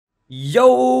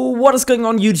Yo, what is going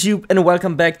on YouTube, and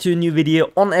welcome back to a new video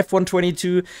on F1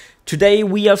 22. Today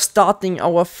we are starting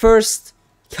our first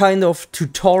kind of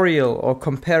tutorial or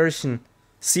comparison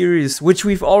series, which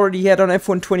we've already had on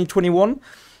F1 2021,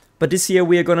 but this year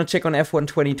we are gonna check on F1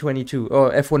 2022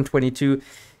 or F1 22,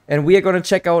 and we are gonna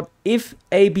check out if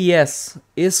ABS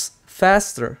is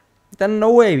faster than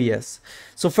no ABS.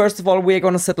 So first of all, we are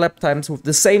gonna set lap times with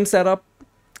the same setup,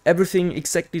 everything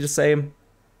exactly the same,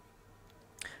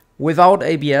 without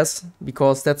ABS,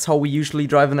 because that's how we usually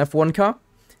drive an F1 car,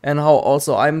 and how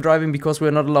also I'm driving, because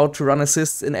we're not allowed to run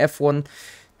assists in F1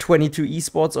 22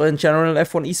 esports or in general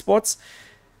F1 esports.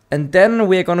 And then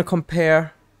we're gonna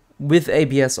compare with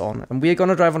ABS on, and we're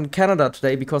gonna drive on Canada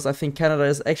today because I think Canada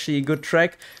is actually a good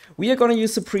track. We are gonna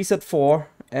use the preset 4,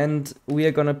 and we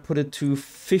are gonna put it to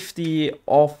 50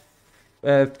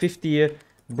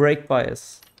 brake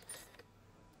bias,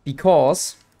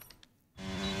 because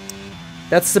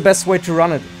that's the best way to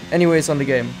run it anyways on the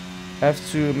game. I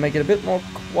have to make it a bit more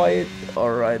quiet.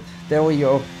 Alright, there we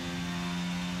go.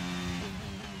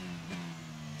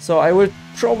 So I will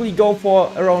probably go for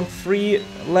around 3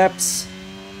 laps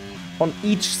on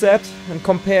each set and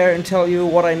compare and tell you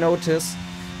what I notice.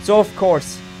 So of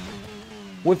course,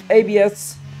 with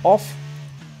ABS off,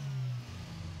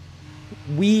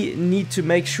 we need to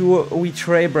make sure we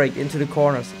tray brake into the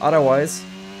corners. Otherwise,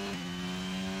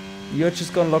 you're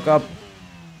just gonna lock up.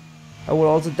 I will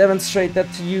also demonstrate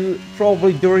that to you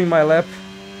probably during my lap,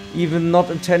 even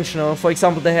not intentional. For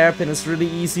example, the hairpin is really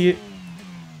easy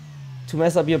to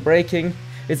mess up your braking.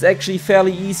 It's actually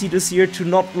fairly easy this year to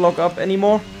not lock up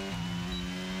anymore,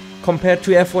 compared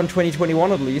to F1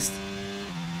 2021 at least,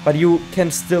 but you can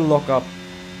still lock up.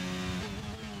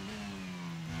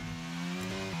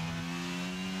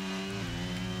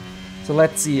 So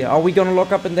let's see, are we gonna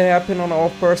lock up in the hairpin on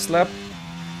our first lap?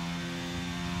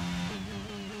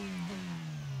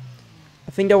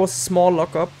 I think there was a small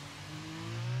lockup.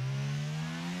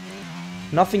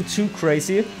 Nothing too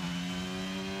crazy.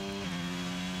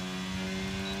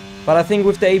 But I think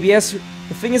with the ABS,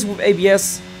 the thing is with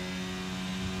ABS,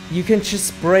 you can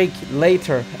just brake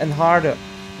later and harder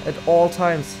at all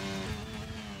times.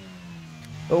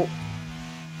 Oh.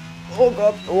 Oh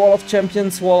god, Wall of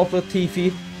Champions, Wall of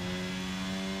Latifi.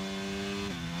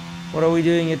 What are we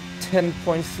doing at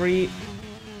 10.3?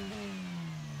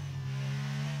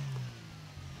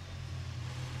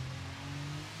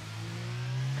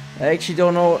 I actually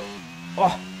don't know.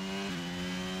 Oh.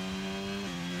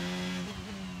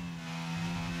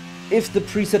 If the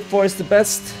preset 4 is the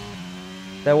best,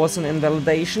 there was an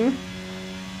invalidation.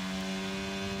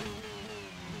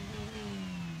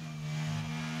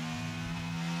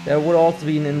 There would also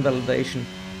be an invalidation.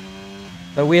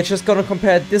 But we are just gonna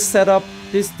compare this setup,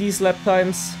 these lap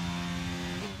times,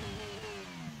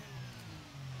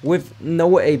 with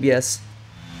no ABS.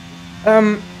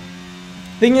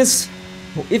 Thing is,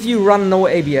 if you run no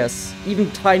ABS,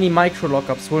 even tiny micro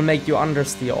lockups will make you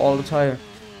understeer all the time,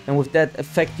 and with that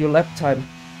affect your lap time.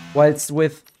 Whilst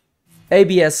with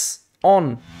ABS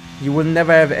on, you will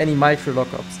never have any micro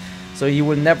lockups, so you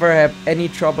will never have any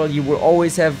trouble. You will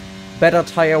always have better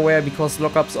tire wear, because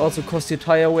lockups also cost you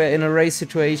tire wear in a race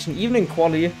situation, even in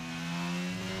quali,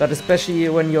 but especially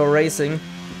when you're racing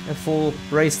a full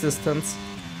race distance.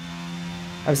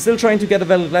 I'm still trying to get a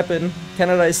valid lap in.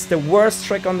 Canada is the worst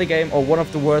track on the game, or one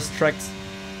of the worst tracks.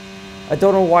 I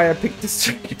don't know why I picked this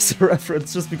track as a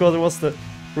reference, just because it was the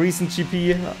recent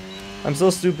GP. I'm so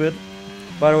stupid.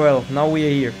 But well, now we are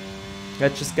here.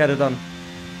 Let's just get it done.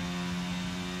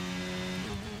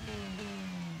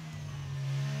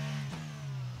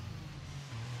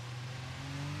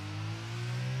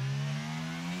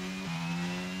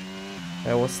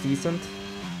 That was decent.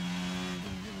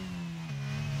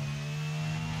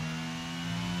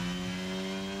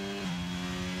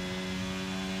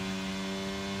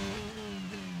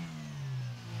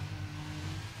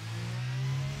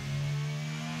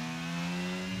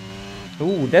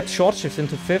 Ooh, that short shift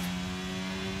into 5th.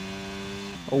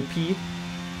 OP.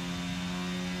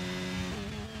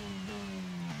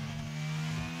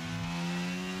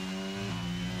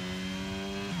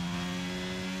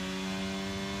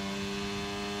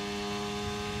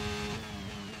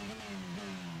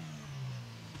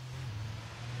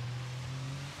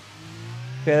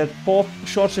 Okay, that 4th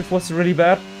short shift was really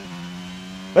bad.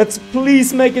 Let's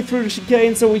please make it through the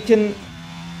chicane so we can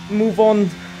move on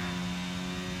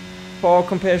for our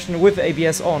comparison with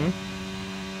ABS on.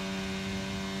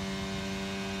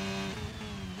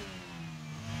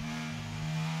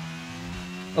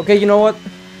 Okay, you know what?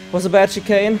 Was a bad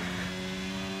chicane.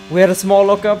 We had a small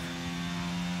lockup,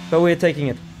 but we're taking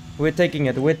it. We're taking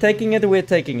it. We're taking it. We're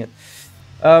taking it.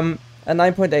 A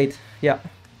 9.8, yeah.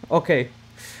 Okay.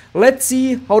 Let's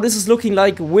see how this is looking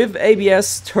like with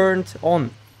ABS turned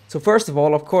on. So first of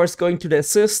all, of course, going to the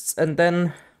assists and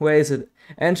then, where is it?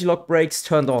 Anti-lock brakes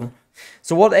turned on.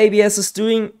 So what ABS is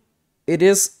doing, it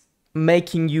is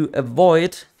making you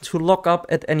avoid to lock up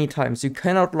at any time. So you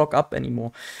cannot lock up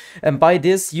anymore. And by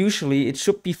this, usually it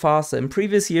should be faster. In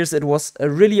previous years, it was a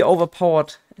really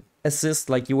overpowered assist,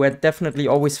 like you were definitely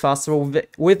always faster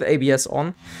with ABS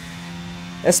on.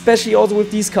 Especially also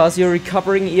with these cars, you're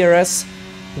recovering ERS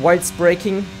whilst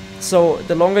braking. So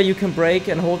the longer you can brake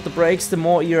and hold the brakes, the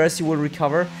more ERS you will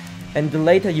recover. And the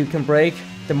later you can brake,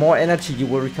 the more energy you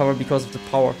will recover because of the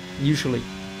power, usually.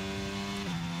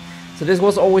 So this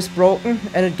was always broken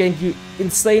and it gained you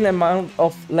insane amount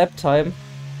of lap time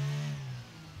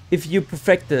if you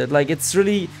perfected it. Like, it's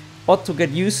really odd to get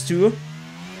used to.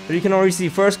 But you can already see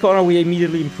first corner we're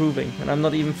immediately improving and I'm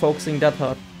not even focusing that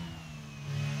hard.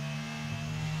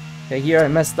 Okay, here I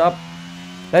messed up.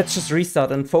 Let's just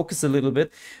restart and focus a little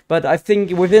bit. But I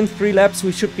think within 3 laps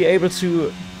we should be able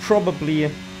to probably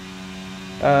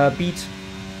beat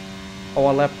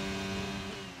our lap.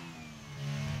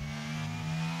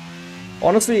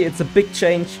 Honestly, it's a big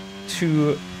change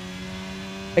to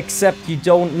accept you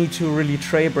don't need to really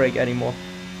tray brake anymore.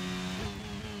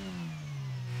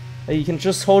 You can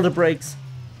just hold the brakes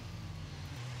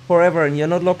forever and you're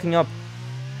not locking up.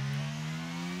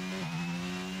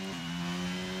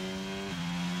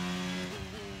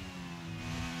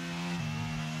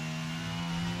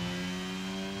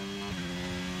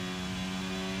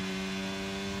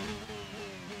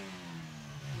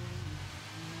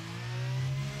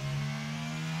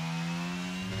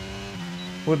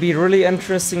 Will be really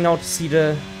interesting now to see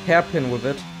the hairpin with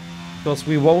it, because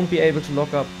we won't be able to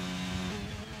lock up.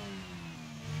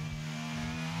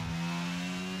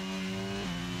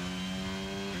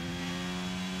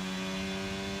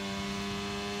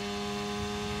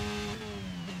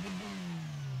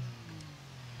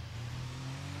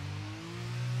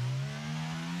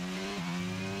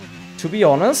 To be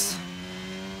honest,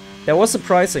 that was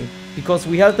surprising, because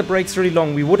we held the brakes really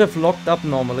long. We would have locked up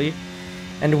normally,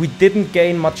 and we didn't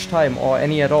gain much time, or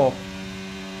any at all.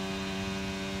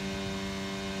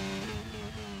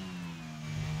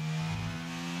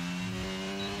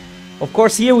 Of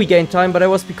course here we gained time, but that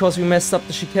was because we messed up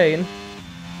the chicane.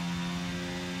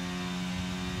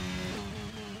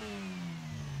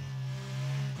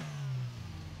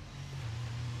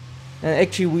 And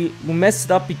actually we messed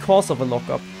it up because of a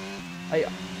lockup.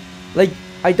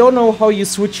 I don't know how you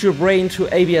switch your brain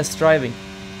to ABS driving,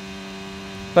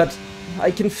 but I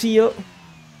can feel,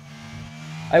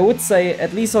 I would say,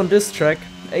 at least on this track,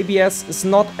 ABS is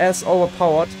not as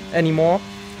overpowered anymore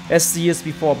as the years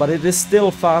before, but it is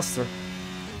still faster.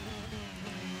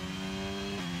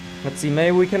 Let's see,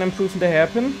 maybe we can improve the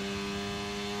hairpin.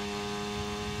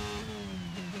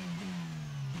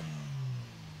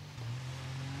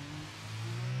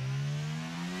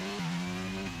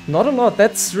 Not a lot,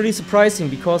 that's really surprising,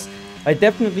 because I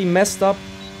definitely messed up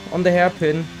on the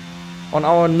hairpin on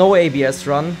our no ABS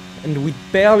run, and we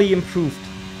barely improved,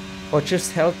 or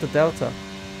just held the delta.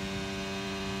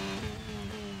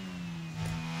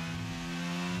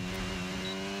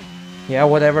 Yeah,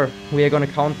 whatever, we are gonna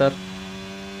count that.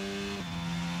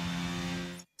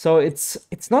 So it's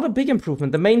not a big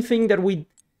improvement. The main thing that we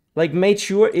made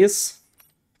sure is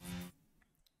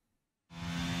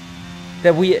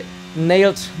that we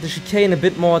nailed the chicane a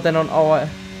bit more than on our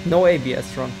no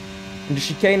ABS run. And the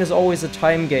chicane is always a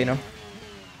time gainer.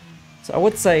 So I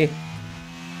would say,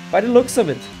 by the looks of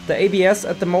it, the ABS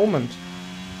at the moment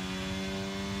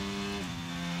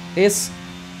is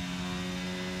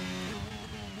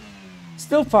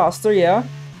still faster, yeah.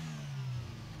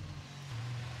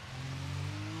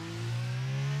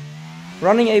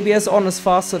 Running ABS on is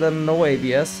faster than no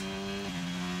ABS.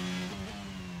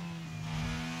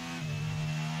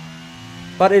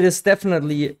 But it is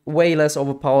definitely way less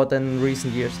overpowered than in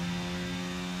recent years.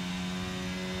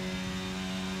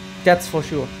 That's for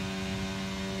sure.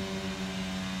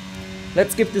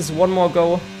 Let's give this one more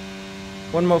go.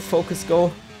 One more focus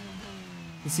go.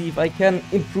 To see if I can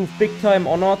improve big time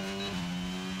or not.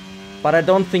 But I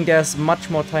don't think there's much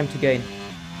more time to gain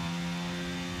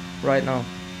right now.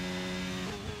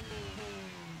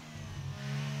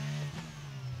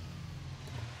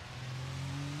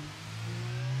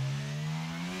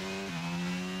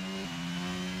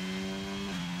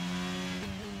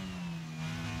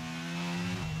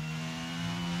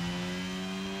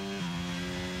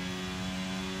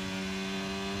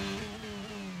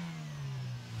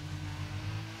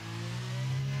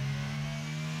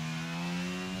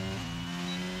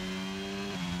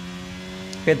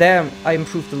 Okay, damn, I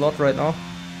improved a lot right now.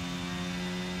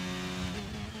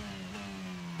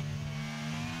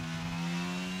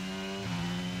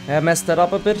 I messed that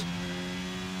up a bit.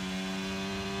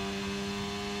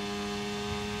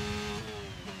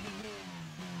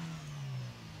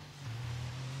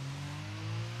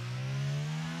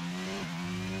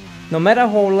 No matter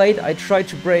how late I try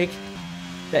to brake,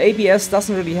 the ABS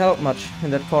doesn't really help much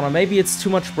in that corner. Maybe it's too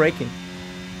much braking.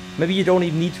 Maybe you don't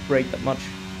even need to brake that much.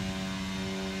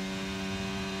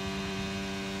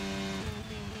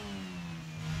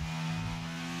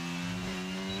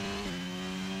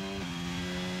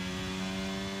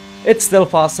 It's still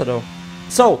faster though.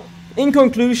 So, in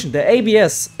conclusion, the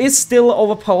ABS is still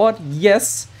overpowered,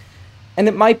 yes. And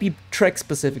it might be track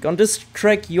specific. On this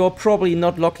track you're probably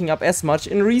not locking up as much.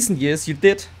 In recent years you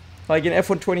did. Like in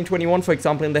F1 2021 for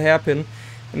example, in the hairpin.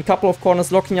 In a couple of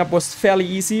corners locking up was fairly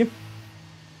easy.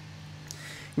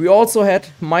 We also had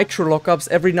micro lockups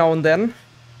every now and then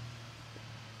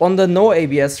on the no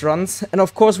ABS runs. And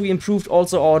of course we improved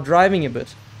also our driving a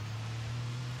bit.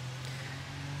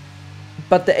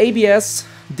 But the ABS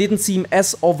didn't seem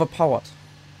as overpowered.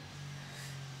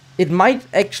 It might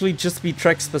actually just be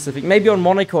track specific. Maybe on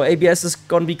Monaco ABS is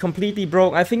gonna be completely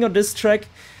broken. I think on this track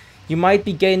you might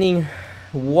be gaining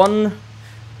 1,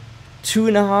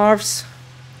 2.5s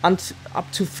and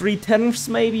up to 3/10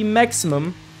 maybe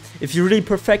maximum if you really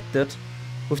perfect it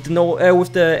with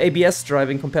the ABS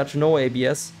driving compared to no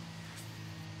ABS.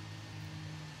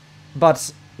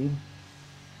 But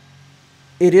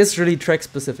it is really track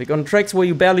specific. On tracks where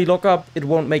you barely lock up, it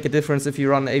won't make a difference if you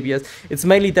run ABS. It's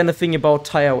mainly then a thing about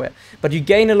tire wear. But you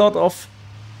gain a lot of,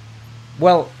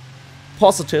 well,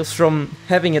 positives from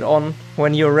having it on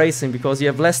when you're racing, because you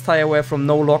have less tire wear from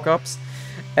no lockups,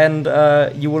 and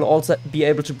you will also be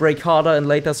able to brake harder and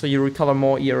later, so you recover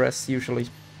more ERS usually.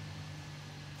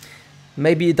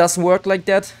 Maybe it doesn't work like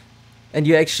that, and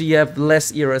you actually have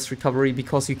less ERS recovery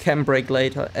because you can brake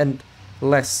later and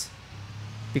less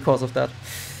because of that.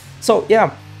 So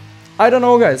yeah, I don't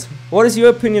know guys, what is your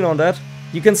opinion on that?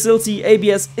 You can still see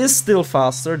ABS is still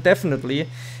faster, definitely.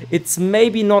 It's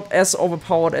maybe not as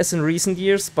overpowered as in recent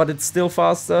years, but it's still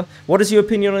faster. What is your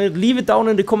opinion on it? Leave it down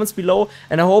in the comments below,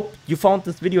 and I hope you found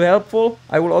this video helpful.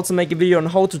 I will also make a video on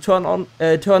how to turn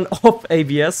off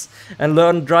ABS and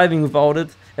learn driving without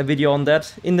it, a video on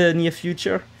that in the near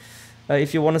future.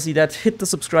 If you want to see that, hit the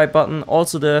subscribe button,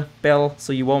 also the bell,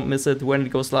 so you won't miss it when it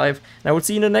goes live. And I will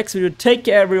see you in the next video. Take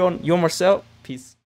care everyone, you're Marcel, peace.